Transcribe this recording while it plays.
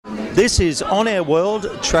This is On Air World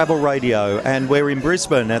Travel Radio, and we're in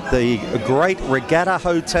Brisbane at the Great Regatta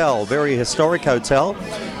Hotel, very historic hotel.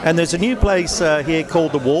 And there's a new place here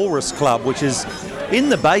called the Walrus Club, which is in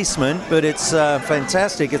the basement, but it's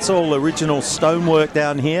fantastic. It's all original stonework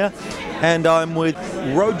down here. And I'm with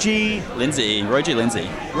Roji Lynsey,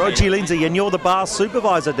 and you're the bar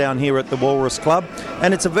supervisor down here at the Walrus Club.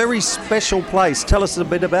 And it's a very special place. Tell us a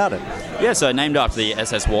bit about it. Yeah, so named after the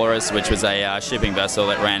SS Walrus, which was a shipping vessel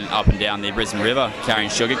that ran up and down the Brisbane River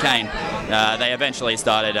carrying sugarcane. They eventually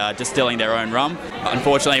started distilling their own rum.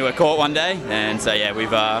 Unfortunately, we were caught one day, and so yeah,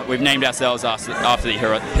 we've named ourselves after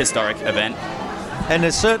the historic event. And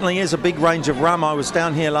there certainly is a big range of rum. I was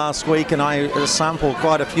down here last week and I sampled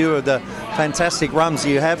quite a few of the fantastic rums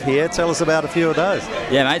you have here. Tell us about a few of those.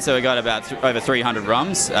 Yeah, mate, so we've got about over 300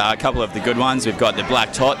 rums. A couple of the good ones. We've got the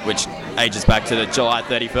Black Tot, which ages back to the July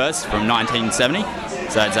 31st from 1970.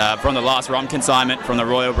 So it's from the last rum consignment from the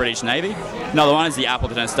Royal British Navy. Another one is the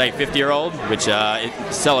Appleton Estate 50-year-old, which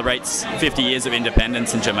it celebrates 50 years of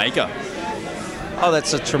independence in Jamaica. Oh,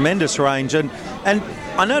 that's a tremendous range. And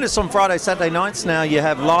I notice on Friday, Saturday nights now you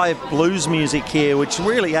have live blues music here, which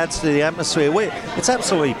really adds to the atmosphere. It's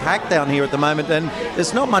absolutely packed down here at the moment, and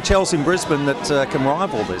there's not much else in Brisbane that can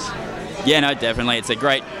rival this. Yeah, no, definitely. It's a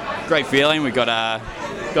great feeling. We've got a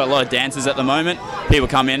lot of dancers at the moment. People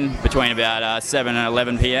come in between about 7 and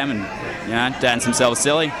 11 p.m. and dance themselves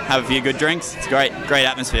silly, have a few good drinks. It's great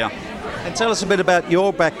atmosphere. And tell us a bit about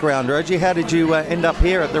your background, Roji. How did you end up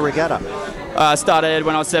here at the regatta? I started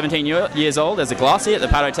when I was 17 years old as a glassy at the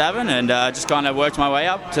Paddo Tavern, and just kind of worked my way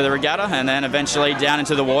up to the regatta and then eventually down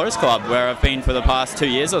into the Walrus Club, where I've been for the past 2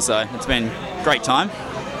 years or so. It's been a great time.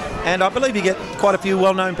 And I believe you get quite a few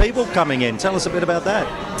well-known people coming in. Tell us a bit about that.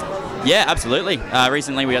 Yeah, absolutely.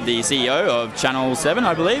 Recently we had the CEO of Channel 7,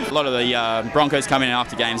 I believe. A lot of the Broncos come in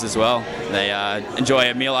after games as well. They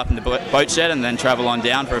enjoy a meal up in the boat shed and then travel on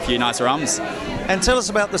down for a few nice rums. And tell us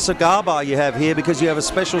about the cigar bar you have here, because you have a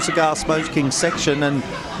special cigar smoking section and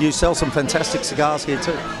you sell some fantastic cigars here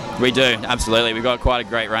too. We do, absolutely. We've got quite a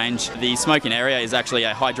great range. The smoking area is actually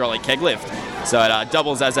a hydraulic keg lift, so it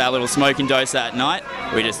doubles as our little smoking dose at night.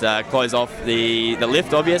 We just close off the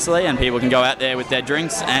lift, obviously, and people can go out there with their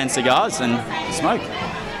drinks and cigars and smoke.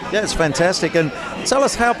 Yeah, it's fantastic. And tell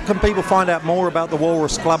us, how can people find out more about the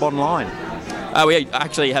Walrus Club online? We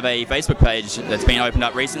actually have a Facebook page that's been opened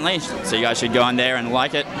up recently, so you guys should go on there and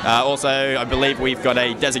like it. Also, I believe we've got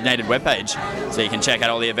a designated webpage, so you can check out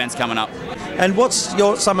all the events coming up. And what's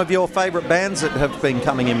some of your favourite bands that have been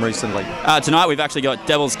coming in recently? Tonight we've actually got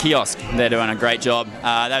Devil's Kiosk. They're doing a great job.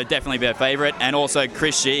 That would definitely be a favourite. And also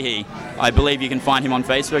Chris Sheehy. I believe you can find him on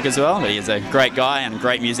Facebook as well. He's a great guy and a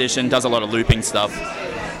great musician, does a lot of looping stuff.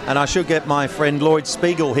 And I should get my friend Lloyd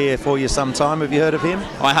Spiegel here for you sometime. Have you heard of him?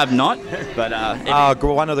 I have not, but...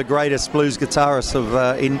 one of the greatest blues guitarists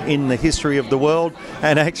in the history of the world.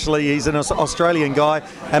 And actually, he's an Australian guy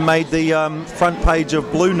and made the front page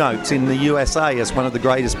of Blue Notes in the USA as one of the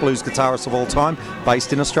greatest blues guitarists of all time,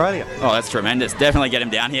 based in Australia. Oh, that's tremendous. Definitely get him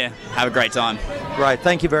down here. Have a great time. Great.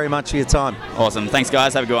 Thank you very much for your time. Awesome. Thanks,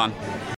 guys. Have a good one.